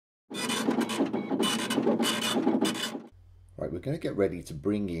Right, we're going to get ready to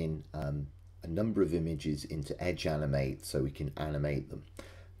bring in a number of images into Edge Animate so we can animate them.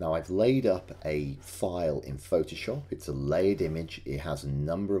 Now I've laid up a file in Photoshop. It's a layered image. It has a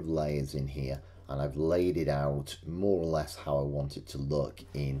number of layers in here, and I've laid it out more or less how I want it to look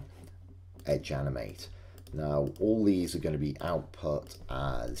in Edge Animate. Now all these are going to be output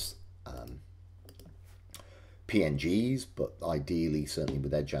as PNGs, but ideally, certainly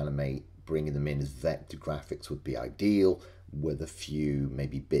with Edge Animate, bringing them in as vector graphics would be ideal, with a few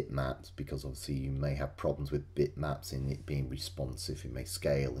maybe bitmaps, because obviously you may have problems with bitmaps in it being responsive. It may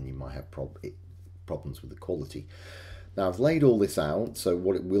scale and you might have problems with the quality. Now I've laid all this out, so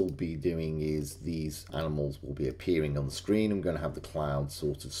what it will be doing is these animals will be appearing on the screen. I'm going to have the cloud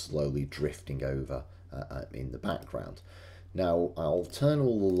sort of slowly drifting over in the background. Now I'll turn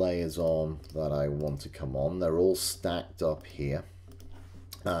all the layers on that I want to come on. They're all stacked up here.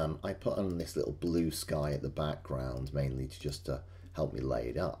 I put on this little blue sky at the background mainly to just help me lay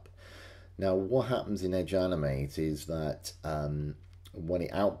it up. Now what happens in Edge Animate is that when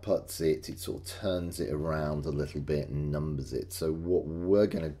it outputs it, it sort of turns it around a little bit and numbers it. So what we're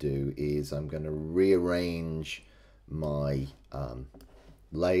going to do is I'm going to rearrange my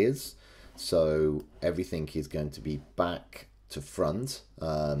layers, so everything is going to be back to front.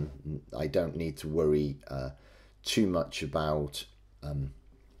 I don't need to worry too much about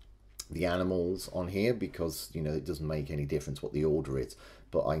the animals on here, because you know it doesn't make any difference what the order is,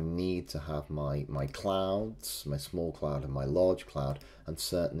 but I need to have my clouds, my small cloud and my large cloud, and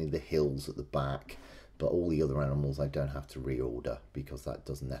certainly the hills at the back, but all the other animals I don't have to reorder because that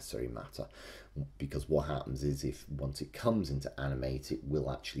doesn't necessarily matter. Because what happens is, if once it comes into Animate, it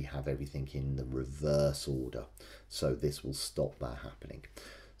will actually have everything in the reverse order, so this will stop that happening.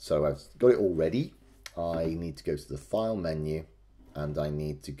 So I've got it all ready. I need to go to the File menu, and I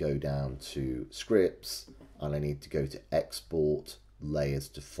need to go down to Scripts, and I need to go to Export Layers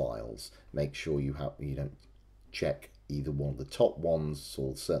to Files. Make sure you don't check either one of the top ones,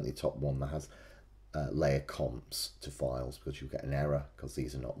 or certainly the top one that has layer comps to files, because you'll get an error because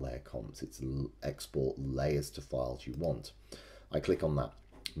these are not layer comps. It's Export Layers to Files you want. I click on that.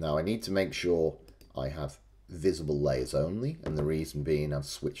 Now I need to make sure I have visible layers only, and the reason being I've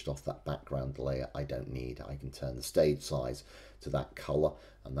switched off that background layer I don't need. I can turn the stage size to that color,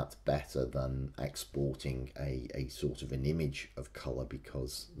 and that's better than exporting a sort of an image of color,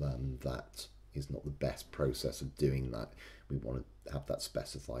 because that is not the best process of doing that. We want to have that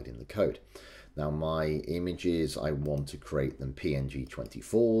specified in the code. Now my images, I want to create them PNG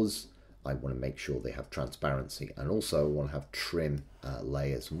 24s. I want to make sure they have transparency, and also I want to have trim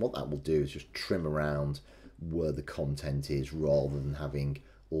layers, and what that will do is just trim around where the content is rather than having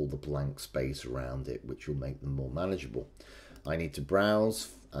all the blank space around it, which will make them more manageable. I need to browse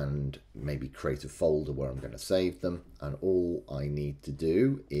and maybe create a folder where I'm going to save them, and all I need to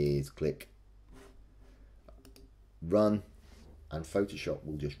do is click Run, and Photoshop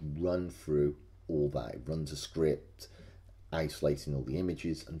will just run through all that. It runs a script isolating all the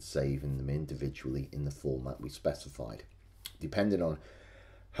images and saving them individually in the format we specified. Depending on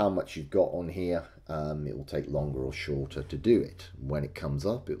how much you've got on here, it will take longer or shorter to do it. When it comes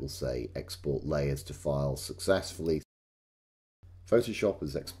up, it will say Export Layers to Files successfully. Photoshop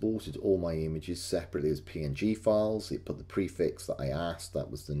has exported all my images separately as PNG files. It put the prefix that I asked,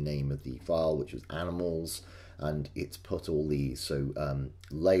 that was the name of the file, which was animals, and it's put all these. So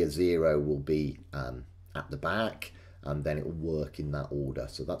layer 0 will be at the back, and then it will work in that order.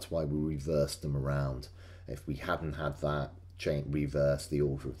 So that's why we reversed them around. If we hadn't had that, reverse the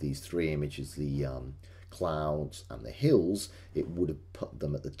order of these three images, the clouds and the hills, it would have put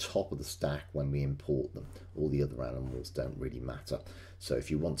them at the top of the stack when we import them. All the other animals don't really matter. So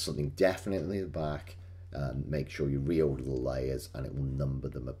if you want something definitely at the back, make sure you reorder the layers, and it will number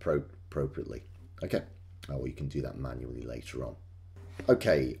them appropriately. Okay, or you can do that manually later on.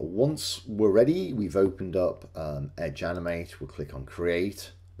 Okay, once we're ready, we've opened up Edge Animate. We'll click on Create.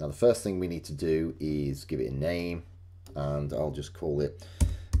 Now the first thing we need to do is give it a name, and I'll just call it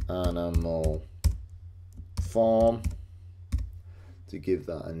Animal Farm to give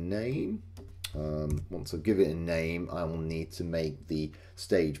that a name. Once I give it a name, I will need to make the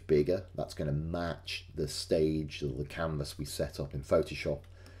stage bigger. That's going to match the stage or the canvas we set up in Photoshop.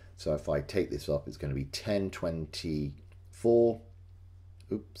 So if I take this up, it's going to be 1024.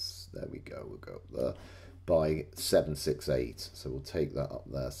 Oops, there we go. We'll go up there by 768. So we'll take that up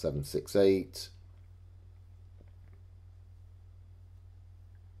there, 768.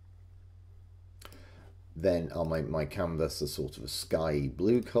 Then I'll make my canvas a sort of a sky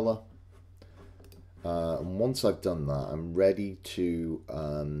blue color. And once I've done that, I'm ready to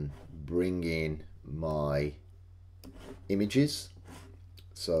bring in my images.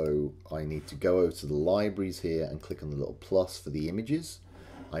 So I need to go over to the libraries here and click on the little plus for the images.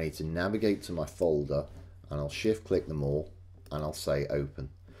 I need to navigate to my folder and I'll shift click them all and I'll say open.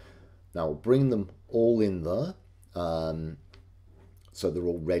 Now I'll bring them all in there so they're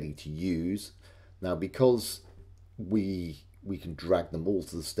all ready to use. Now because we can drag them all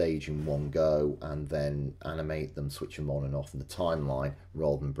to the stage in one go and then animate them, switch them on and off in the timeline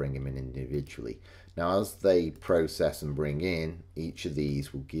rather than bring them in individually. Now as they process and bring in, each of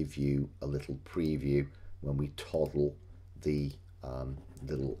these will give you a little preview when we toggle the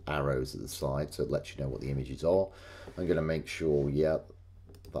little arrows at the side, so it lets you know what the images are. I'm going to make sure, yeah,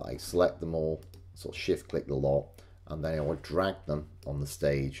 that I select them all, sort of shift click the lot, and then I will drag them on the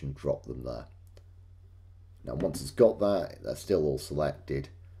stage and drop them there. Now once it's got that, they're still all selected,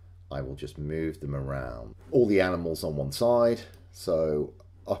 I will just move them around. All the animals on one side, so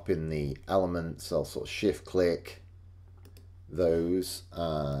up in the elements I'll sort of shift click those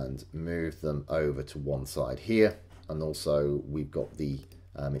and move them over to one side here, and also we've got the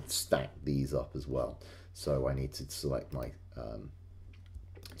it's stacked these up as well, so I need to select my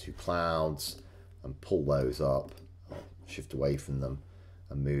two clouds and pull those up. I'll shift away from them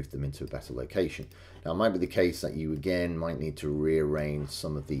and move them into a better location. Now it might be the case that you again might need to rearrange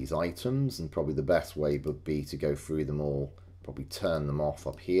some of these items, and probably the best way would be to go through them all, probably turn them off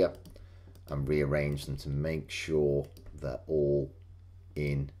up here and rearrange them to make sure they're all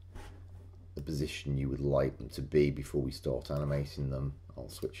in the position you would like them to be before we start animating them. I'll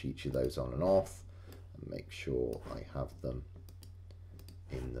switch each of those on and off and make sure I have them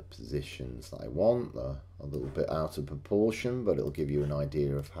in the positions that I want. They're a little bit out of proportion, but it'll give you an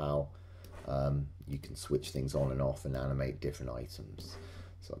idea of how you can switch things on and off and animate different items.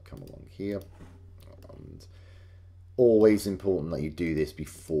 So I'll come along here, and always important that you do this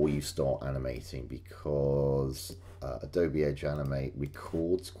before you start animating, because Adobe Edge Animate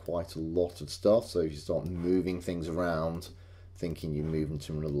records quite a lot of stuff. So if you start moving things around thinking you're moving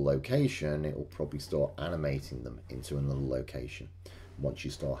to another location, it will probably start animating them into another location once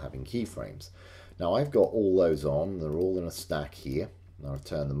you start having keyframes. Now I've got all those on, they're all in a stack here. Now I've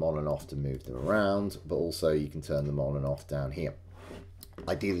turned them on and off to move them around, but also you can turn them on and off down here.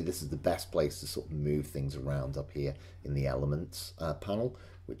 Ideally this is the best place to sort of move things around up here in the elements panel,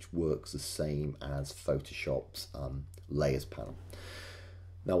 which works the same as Photoshop's layers panel.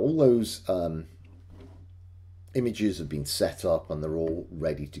 Now all those images have been set up and they're all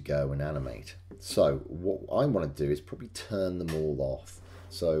ready to go and animate. So what I want to do is probably turn them all off.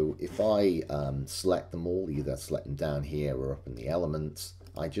 So if I select them all, either select them down here or up in the elements,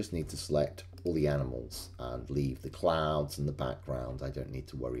 I just need to select all the animals and leave the clouds and the background. I don't need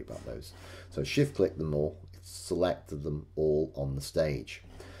to worry about those. So shift click them all, it's selected them all on the stage.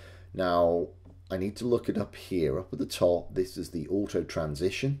 Now I need to look it up here, up at the top. This is the auto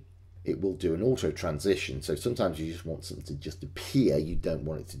transition. It will do an auto transition. So sometimes you just want something to just appear. You don't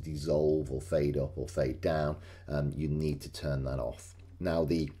want it to dissolve or fade up or fade down. You need to turn that off. Now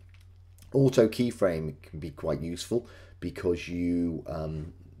the auto keyframe can be quite useful because you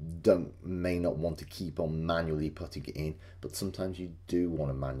may not want to keep on manually putting it in, but sometimes you do want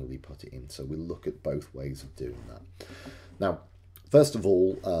to manually put it in. So we'll look at both ways of doing that. Now, first of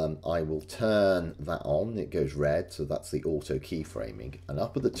all, I will turn that on. It goes red, so that's the auto keyframing. And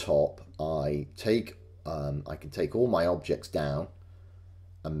up at the top, I can take all my objects down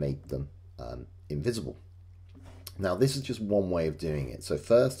and make them invisible. Now, this is just one way of doing it. So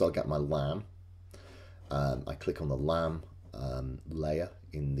first, I'll get my lamb. I click on the lamb layer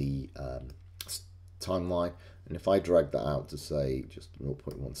in the timeline, and if I drag that out to say just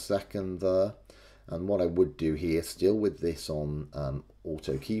 0.1 second there, and what I would do here, still with this on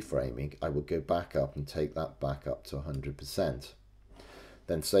auto keyframing, I would go back up and take that back up to 100%.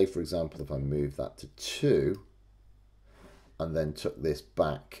 Then say, for example, if I move that to 2 and then took this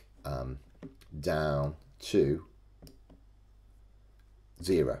back down to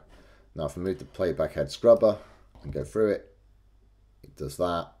 0. Now if I move the playback head scrubber and go through it, it does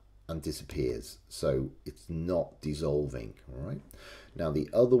that and disappears, so it's not dissolving. All right, now the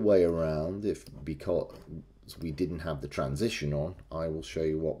other way around, because we didn't have the transition on, I will show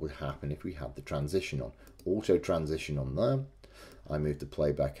you what would happen if we had the transition on. Auto transition on there, I move the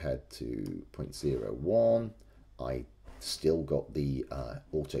playback head to 0.01, I still got the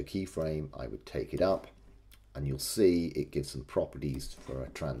auto keyframe, I would take it up and you'll see it gives some properties for a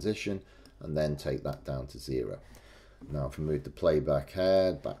transition, and then take that down to 0. Now if I move the playback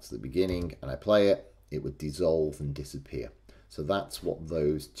head back to the beginning and I play it, it would dissolve and disappear. So that's what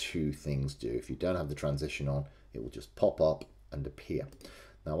those two things do. If you don't have the transition on, it will just pop up and appear.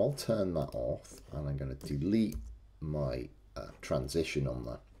 Now I'll turn that off and I'm going to delete my transition on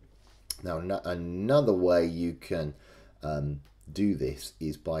there. Now another way you can do this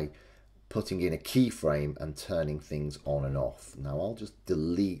is by putting in a keyframe and turning things on and off. Now I'll just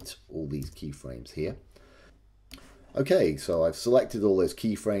delete all these keyframes here. Okay, so I've selected all those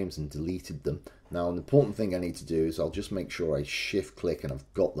keyframes and deleted them. Now an important thing I need to do is I'll just make sure I shift click and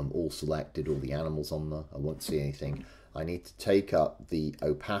I've got them all selected, all the animals on there. I won't see anything. I need to take up the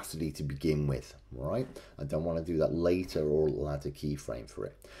opacity to begin with, right? I don't want to do that later or I'll add a keyframe for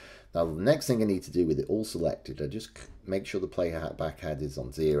it. Now the next thing I need to do with it all selected, I just make sure the playback head is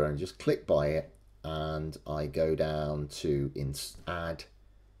on 0 and just click by it, and I go down to add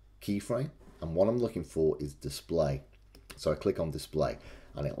keyframe, and what I'm looking for is display. So I click on display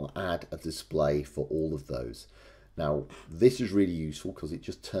and it will add a display for all of those. Now this is really useful because it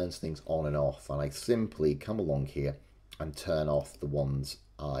just turns things on and off, and I simply come along here and turn off the ones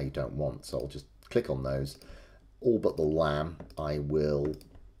I don't want. So I'll just click on those. All but the lamb I will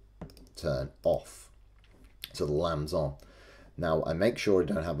turn off. So the lamb's on. Now I make sure I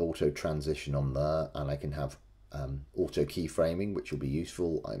don't have auto transition on there, and I can have auto keyframing, which will be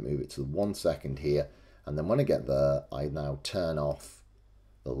useful. I move it to 1 second here, and then when I get there I now turn off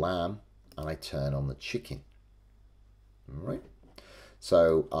the lamb and I turn on the chicken. All right,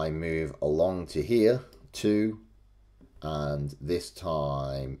 so I move along to here 2, and this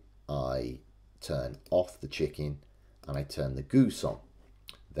time I turn off the chicken and I turn the goose on.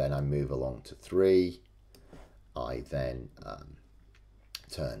 Then I move along to 3. I then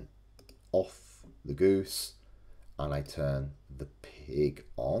turn off the goose and I turn the pig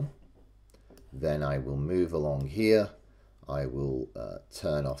on. Then I will move along here. I will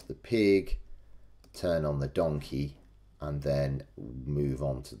turn off the pig, turn on the donkey, and then move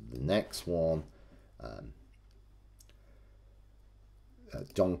on to the next one.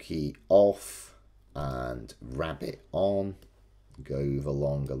 Donkey off and rabbit on. Go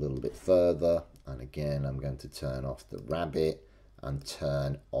along a little bit further, and again I'm going to turn off the rabbit and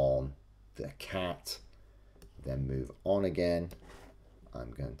turn on the cat, then move on again.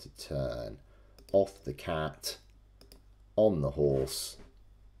 I'm going to turn off the cat, on the horse,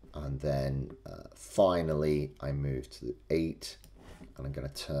 and then finally I move to the 8, and I'm going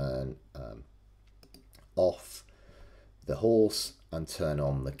to turn off the horse and turn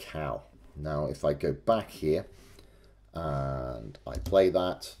on the cow. Now if I go back here and I play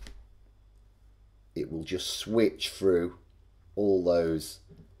that, it will just switch through all those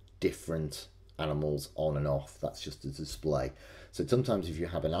different animals on and off. That's just a display. So sometimes if you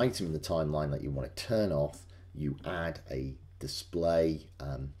have an item in the timeline that you want to turn off, you add a display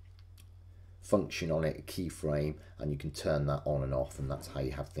function on it, a keyframe, and you can turn that on and off, and that's how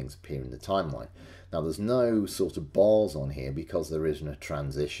you have things appear in the timeline. Now there's no sort of bars on here because there isn't a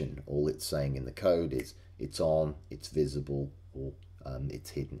transition. All it's saying in the code is it's on, it's visible, or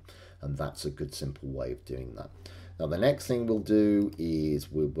it's hidden, and that's a good simple way of doing that. Now the next thing we'll do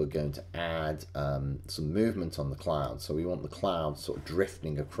is we're going to add some movement on the cloud. So we want the cloud sort of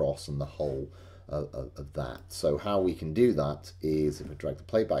drifting across and the whole of that. So how we can do that is if I drag the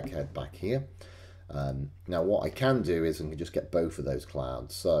playback head back here. Now what I can do is I can just get both of those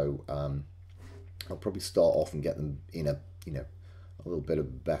clouds. So I'll probably start off and get them in a a little bit of a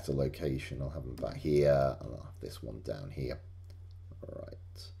better location. I'll have them back here, and I'll have this one down here. All right.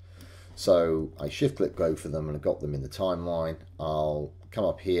 So I shift click go for them and I've got them in the timeline. I'll come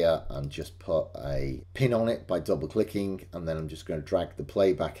up here and just put a pin on it by double clicking, and then I'm just going to drag the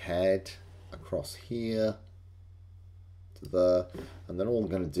playback head across here to there, and then all I'm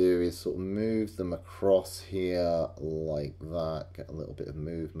going to do is sort of move them across here like that, get a little bit of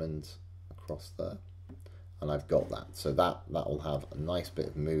movement across there, and I've got that. So that will have a nice bit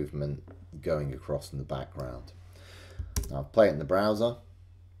of movement going across in the background. Now I'll play it in the browser.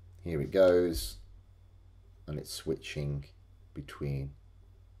 Here it goes, and it's switching between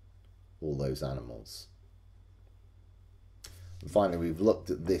all those animals. And finally, we've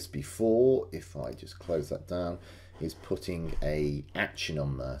looked at this before. If I just close that down, is putting a action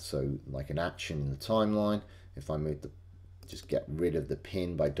on there. So like an action in the timeline. If I move just get rid of the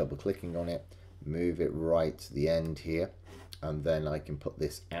pin by double clicking on it, move it right to the end here, and then I can put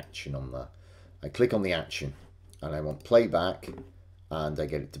this action on there. I click on the action and I want playback, and I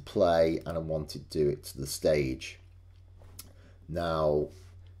get it to play, and I want it to do it to the stage. Now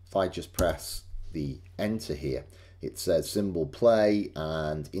if I just press the enter here, it says symbol play,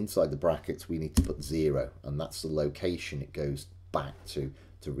 and inside the brackets we need to put 0, and that's the location it goes back to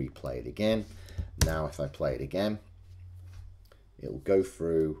replay it again. Now if I play it again, it will go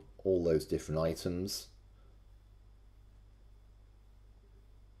through all those different items,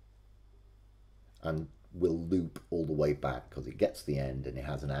 and will loop all the way back because it gets to the end and it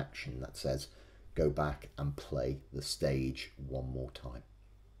has an action that says go back and play the stage one more time.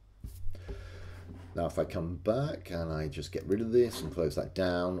 Now if I come back and I just get rid of this and close that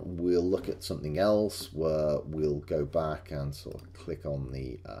down, we'll look at something else where we'll go back and sort of click on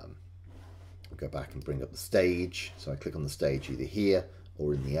the, go back and bring up the stage. So I click on the stage either here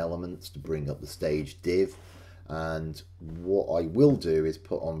or in the elements to bring up the stage div. And what I will do is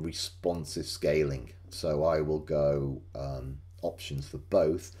put on responsive scaling. So I will go options for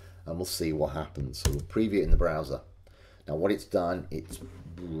both and we'll see what happens. So we'll preview it in the browser. Now what it's done, it's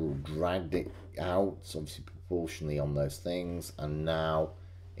dragged it out, so obviously proportionally on those things, and now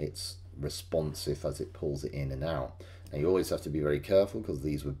it's responsive as it pulls it in and out. Now you always have to be very careful because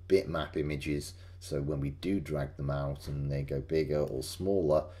these were bitmap images, so when we do drag them out and they go bigger or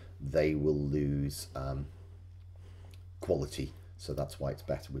smaller, they will lose quality. So that's why it's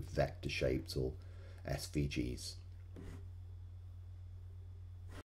better with vector shapes or SVGs.